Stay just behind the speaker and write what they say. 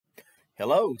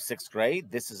Hello, sixth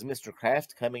grade. This is Mr.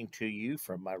 Kraft coming to you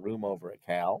from my room over at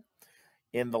Cal.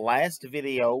 In the last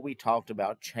video, we talked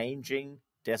about changing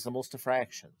decimals to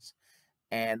fractions,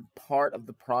 and part of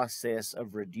the process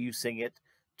of reducing it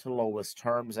to lowest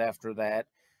terms after that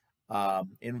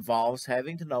involves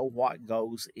having to know what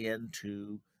goes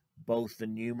into both the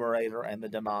numerator and the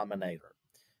denominator.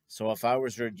 So if I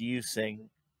was reducing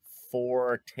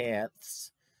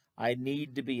 4/10, I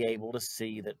need to be able to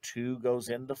see that 2 goes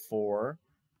into 4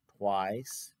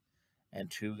 twice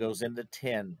and 2 goes into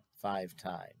 10 5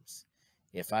 times.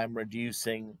 If I'm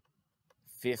reducing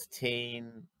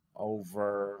 15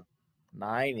 over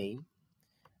 90,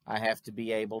 I have to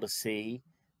be able to see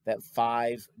that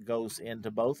 5 goes into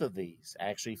both of these.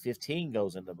 Actually, 15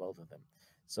 goes into both of them.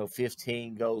 So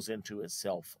 15 goes into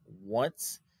itself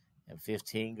once, and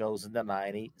 15 goes into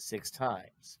 90 6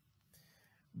 times.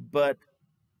 But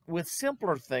with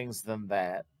simpler things than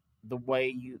that, the way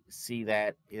you see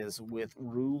that is with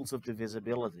rules of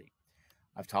divisibility.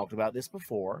 I've talked about this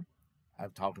before.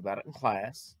 I've talked about it in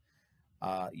class.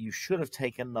 You should have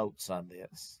taken notes on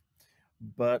this,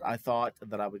 but I thought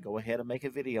that I would go ahead and make a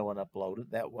video and upload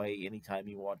it. That way, anytime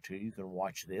you want to, you can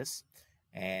watch this,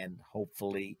 and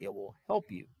hopefully it will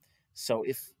help you. So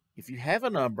if you have a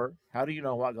number, how do you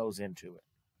know what goes into it?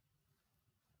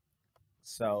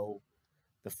 So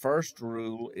the first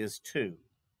rule is 2.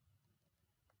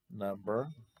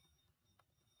 Number.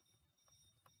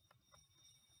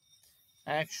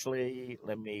 Actually,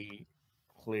 let me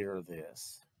clear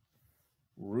this.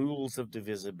 Rules of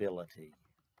divisibility.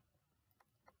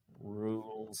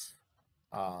 Rules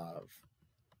of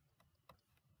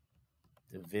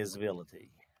divisibility.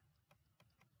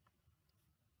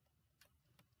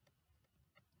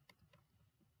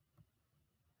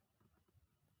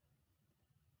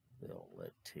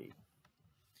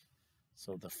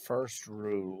 So the first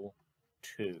rule,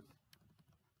 2,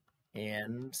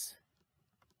 ends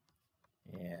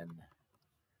in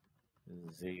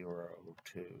 0,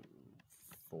 2,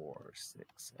 4,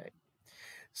 6, 8.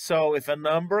 So if a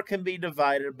number can be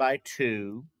divided by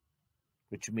 2,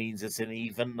 which means it's an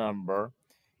even number,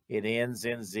 it ends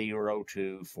in 0,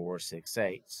 2, 4, 6,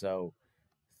 8. So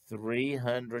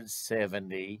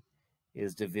 370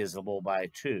 is divisible by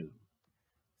 2.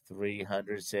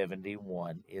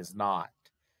 371 is not,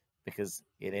 because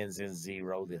it ends in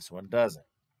 0. This one doesn't.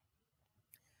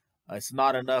 It's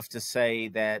not enough to say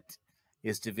that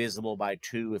it's divisible by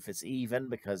 2 if it's even,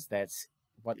 because that's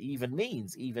what even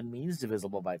means. Even means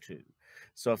divisible by 2.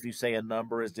 So if you say a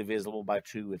number is divisible by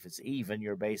 2 if it's even,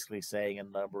 you're basically saying a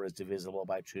number is divisible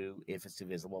by 2 if it's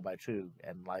divisible by 2.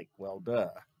 And like, well,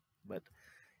 duh. But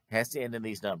it has to end in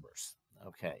these numbers.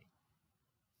 Okay.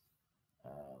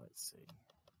 Let's see.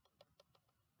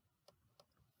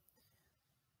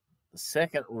 The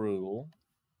second rule,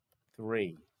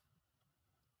 3.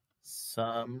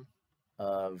 Sum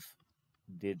of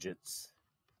digits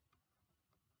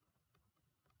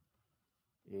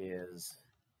is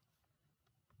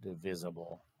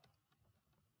divisible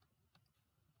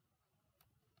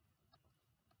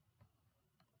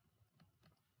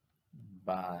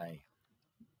by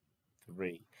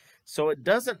 3. So it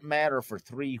doesn't matter for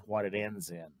 3 what it ends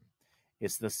in.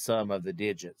 It's the sum of the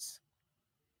digits.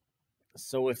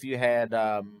 So if you had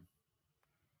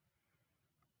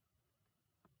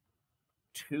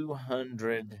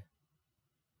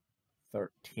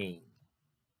 213,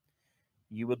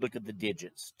 you would look at the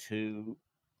digits. 2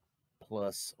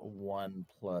 plus 1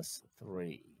 plus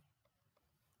 3.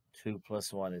 2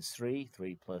 plus 1 is 3.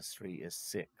 3 plus 3 is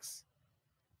 6.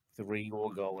 3 will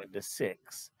go into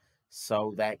 6.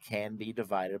 So that can be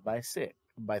divided by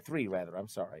 3 rather. I'm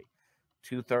sorry.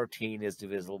 213 is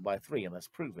divisible by 3, and let's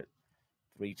prove it.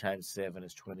 3 times 7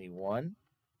 is 21.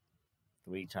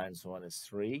 3 times 1 is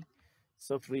 3.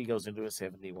 So 3 goes into it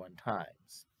 71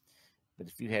 times. But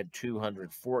if you had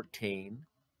 214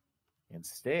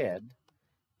 instead,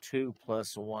 2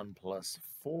 plus 1 plus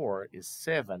 4 is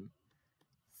 7.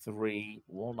 3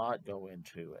 will not go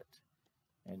into it.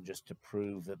 And just to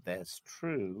prove that that's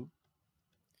true,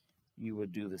 you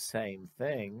would do the same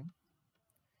thing,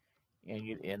 and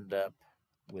you'd end up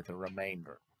with a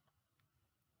remainder.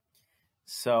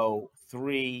 So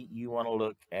 3, you want to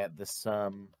look at the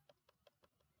sum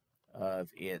of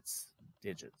its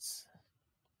digits.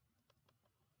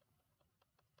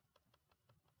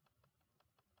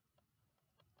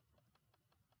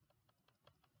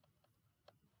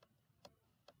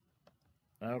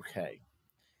 Okay.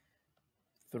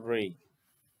 3.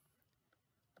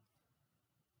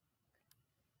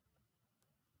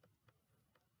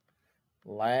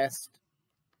 Last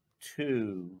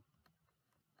 2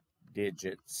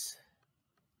 digits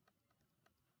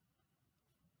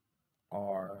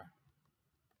are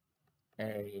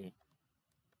a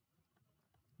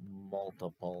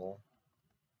multiple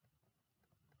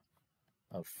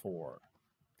of 4.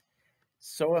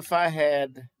 So if I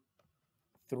had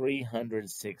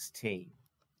 316,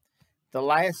 the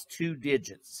last 2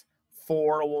 digits,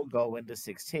 4 will go into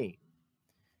 16.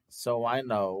 So I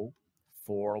know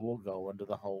 4 will go into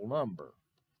the whole number.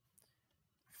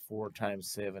 4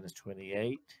 times 7 is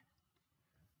 28.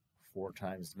 4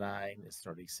 times 9 is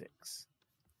 36.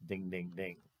 Ding, ding,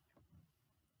 ding.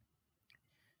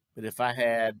 But if I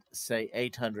had, say,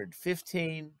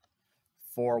 815,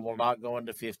 4 will not go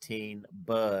into 15.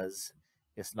 Buzz,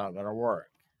 it's not going to work.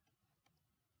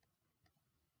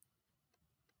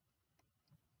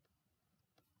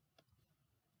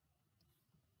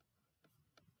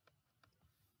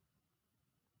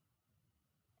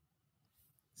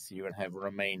 So you're going to have a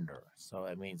remainder. So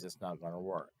that means it's not going to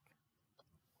work.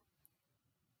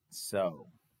 So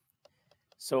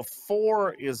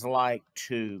 4 is like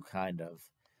 2, kind of.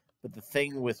 But the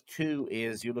thing with 2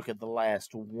 is you look at the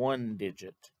last 1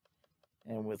 digit.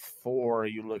 And with 4,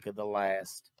 you look at the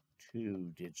last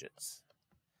 2 digits.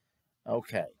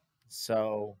 Okay,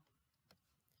 so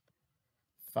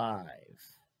 5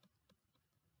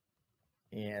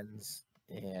 ends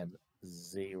in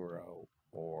 0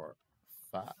 or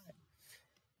 5.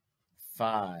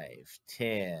 5,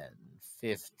 10,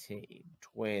 15,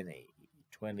 20,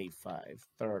 25,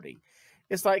 30.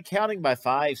 It's like counting by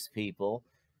 5s, people.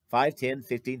 5, 10,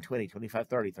 15, 20, 25,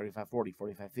 30, 35, 40,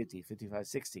 45, 50, 55,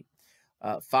 60.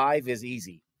 5 is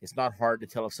easy. It's not hard to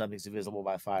tell if something's divisible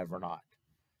by 5 or not.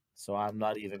 So I'm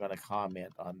not even going to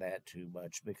comment on that too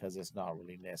much because it's not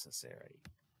really necessary.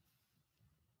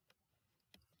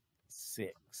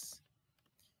 6.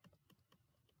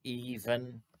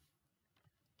 Even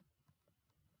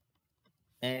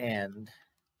and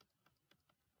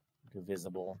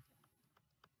divisible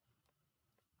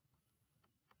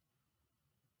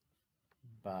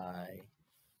by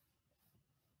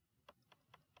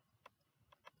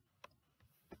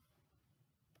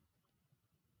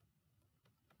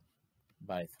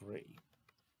 3.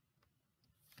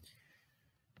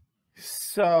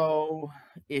 So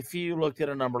if you looked at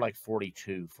a number like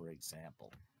 42, for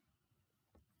example,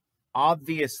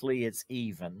 obviously it's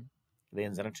even. It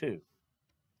ends in a 2.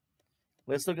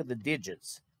 Let's look at the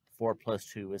digits. 4 plus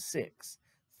 2 is 6.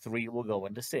 3 will go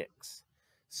into 6.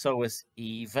 So it's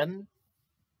even,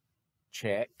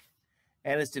 check,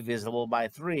 and it's divisible by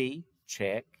 3,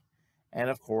 check. And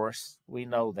of course, we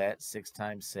know that 6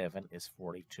 times 7 is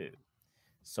 42.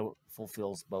 So it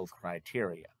fulfills both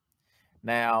criteria.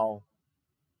 Now,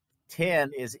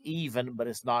 10 is even, but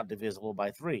it's not divisible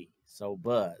by 3, so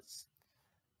buzz.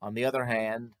 On the other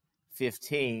hand,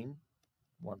 15,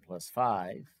 1 plus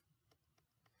 5,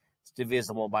 it's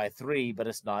divisible by 3, but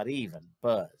it's not even,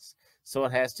 buzz. So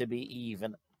it has to be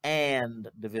even and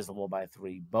divisible by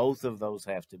 3. Both of those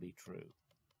have to be true.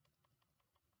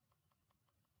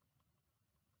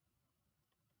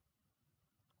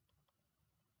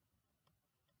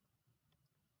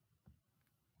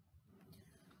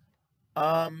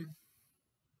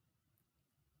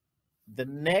 The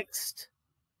next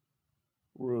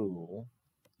rule,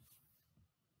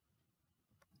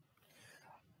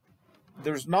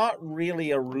 there's not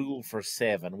really a rule for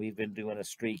 7. We've been doing a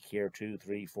streak here, 2,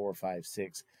 3, 4, 5,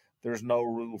 6. There's no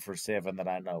rule for 7 that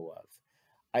I know of.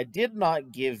 I did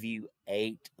not give you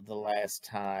 8 the last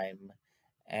time,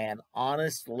 and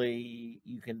honestly,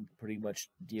 you can pretty much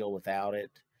deal without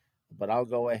it, but I'll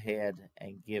go ahead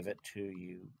and give it to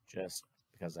you just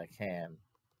because I can.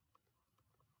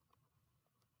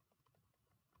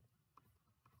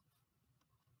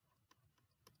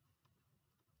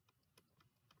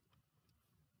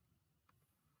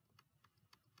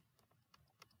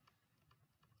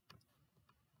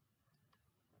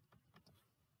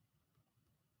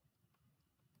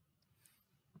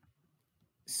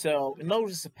 So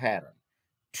notice a pattern.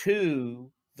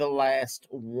 2, the last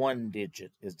 1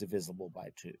 digit is divisible by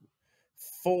 2.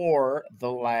 4,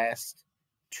 the last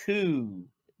 2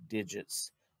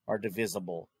 digits are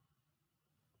divisible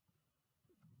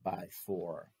by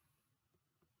 4,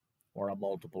 or a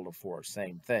multiple of 4,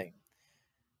 same thing.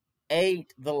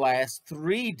 8, the last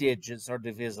 3 digits are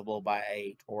divisible by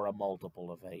 8, or a multiple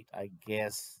of 8. I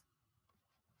guess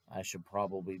I should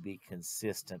probably be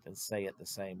consistent and say it the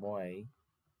same way.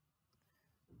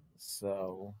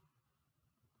 So,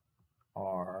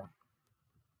 are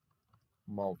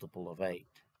multiple of 8.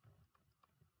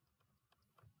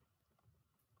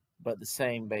 But the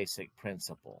same basic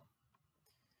principle.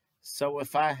 So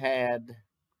if I had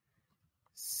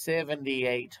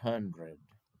 7,800,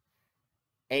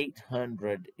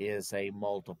 800 is a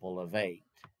multiple of 8.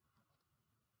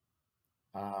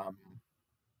 I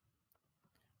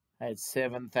had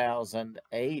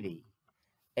 7,080.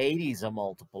 80 is a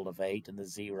multiple of 8, and the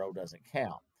 0 doesn't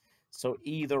count. So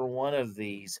either one of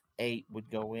these, 8 would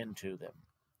go into them.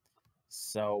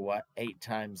 So 8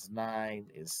 times 9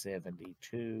 is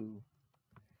 72.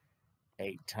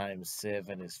 8 times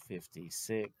 7 is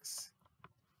 56.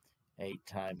 8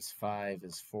 times 5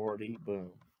 is 40.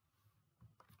 Boom.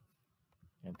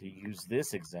 And to use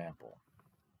this example,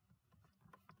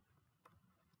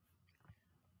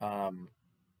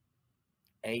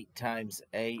 8 times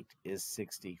 8 is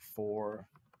 64.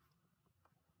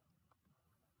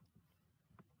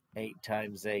 8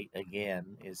 times 8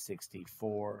 again is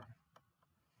 64.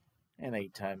 And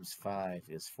 8 times 5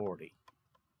 is 40.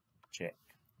 Check.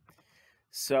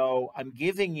 So I'm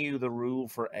giving you the rule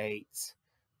for 8s,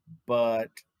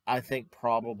 but I think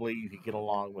probably you could get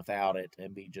along without it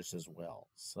and be just as well.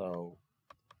 So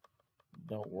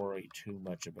don't worry too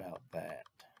much about that.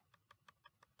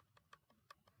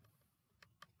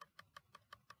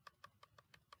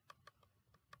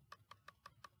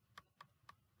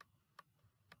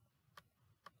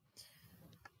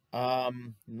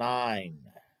 Um, 9.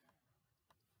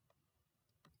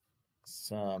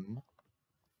 Sum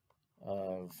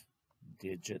of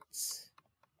digits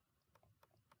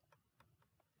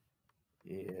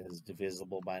is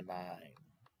divisible by 9.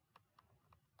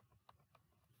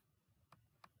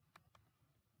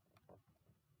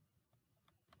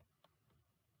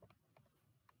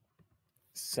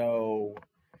 So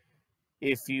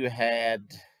if you had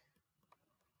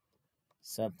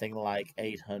something like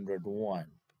 801,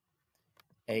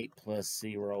 8 plus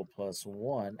 0 plus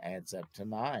 1 adds up to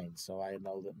 9. So I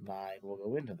know that 9 will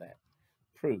go into that.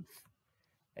 Proof.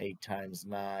 8 times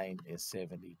 9 is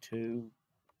 72.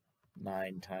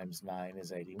 9 times 9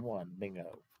 is 81.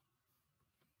 Bingo.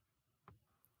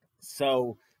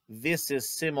 So this is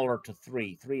similar to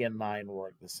 3. 3 and 9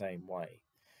 work the same way.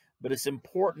 But it's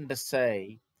important to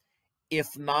say,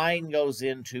 if 9 goes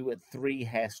into it, 3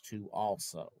 has to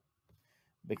also.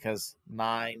 Because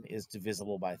 9 is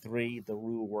divisible by 3, the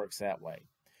rule works that way.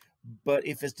 But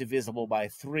if it's divisible by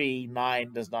 3,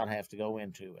 9 does not have to go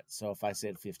into it. So if I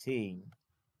said 15,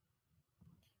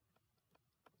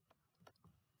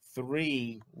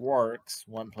 3 works,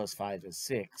 1 plus 5 is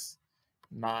 6,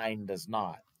 9 does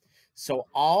not. So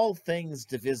all things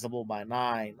divisible by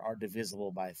 9 are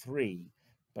divisible by 3,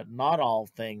 but not all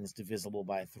things divisible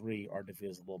by 3 are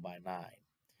divisible by 9.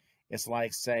 It's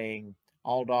like saying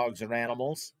all dogs are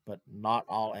animals, but not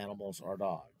all animals are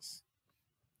dogs.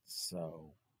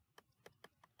 So,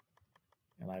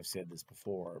 and I've said this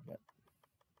before, but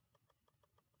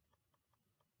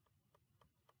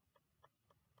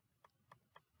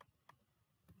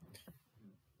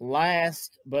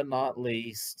last but not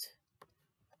least,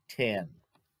 10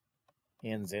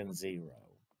 ends in 0.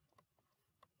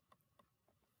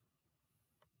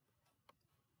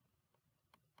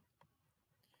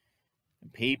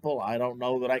 People, I don't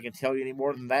know that I can tell you any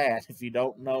more than that. If you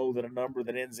don't know that a number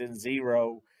that ends in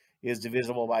 0 is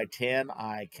divisible by 10,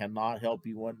 I cannot help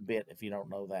you one bit if you don't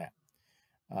know that.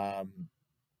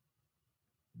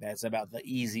 That's about the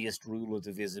easiest rule of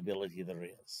divisibility there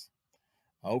is.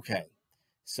 Okay,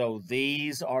 so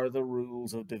these are the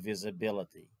rules of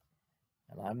divisibility.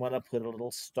 And I'm going to put a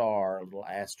little star, a little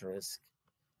asterisk,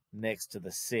 next to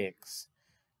the 6,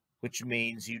 which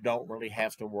means you don't really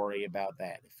have to worry about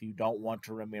that. If you don't want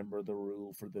to remember the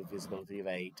rule for the divisibility of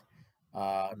 8,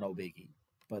 no biggie.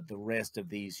 But the rest of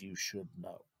these you should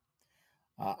know.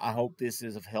 I hope this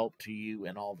is of help to you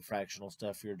in all the fractional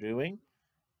stuff you're doing,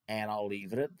 and I'll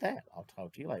leave it at that. I'll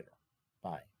talk to you later.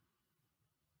 Bye.